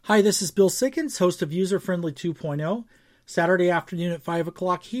Hi, this is Bill Sickens, host of User Friendly 2.0, Saturday afternoon at 5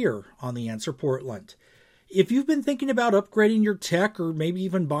 o'clock here on The Answer Portland. If you've been thinking about upgrading your tech or maybe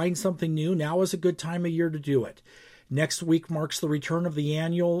even buying something new, now is a good time of year to do it. Next week marks the return of the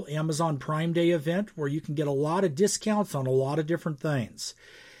annual Amazon Prime Day event where you can get a lot of discounts on a lot of different things.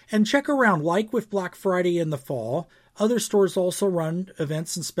 And check around, like with Black Friday in the fall, other stores also run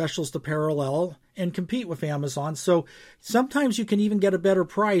events and specials to parallel and compete with Amazon, so sometimes you can even get a better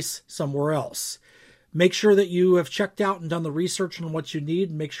price somewhere else. Make sure that you have checked out and done the research on what you need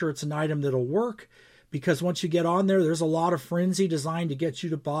and make sure it's an item that'll work, because once you get on there, there's a lot of frenzy designed to get you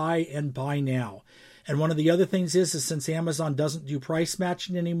to buy and buy now. And one of the other things is since Amazon doesn't do price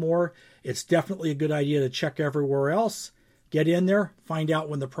matching anymore, it's definitely a good idea to check everywhere else. Get in there, find out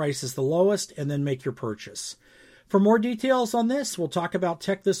when the price is the lowest, and then make your purchase. For more details on this, we'll talk about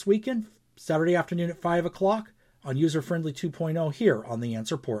tech this weekend, Saturday afternoon at 5 o'clock on User Friendly 2.0 here on The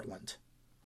Answer Portland.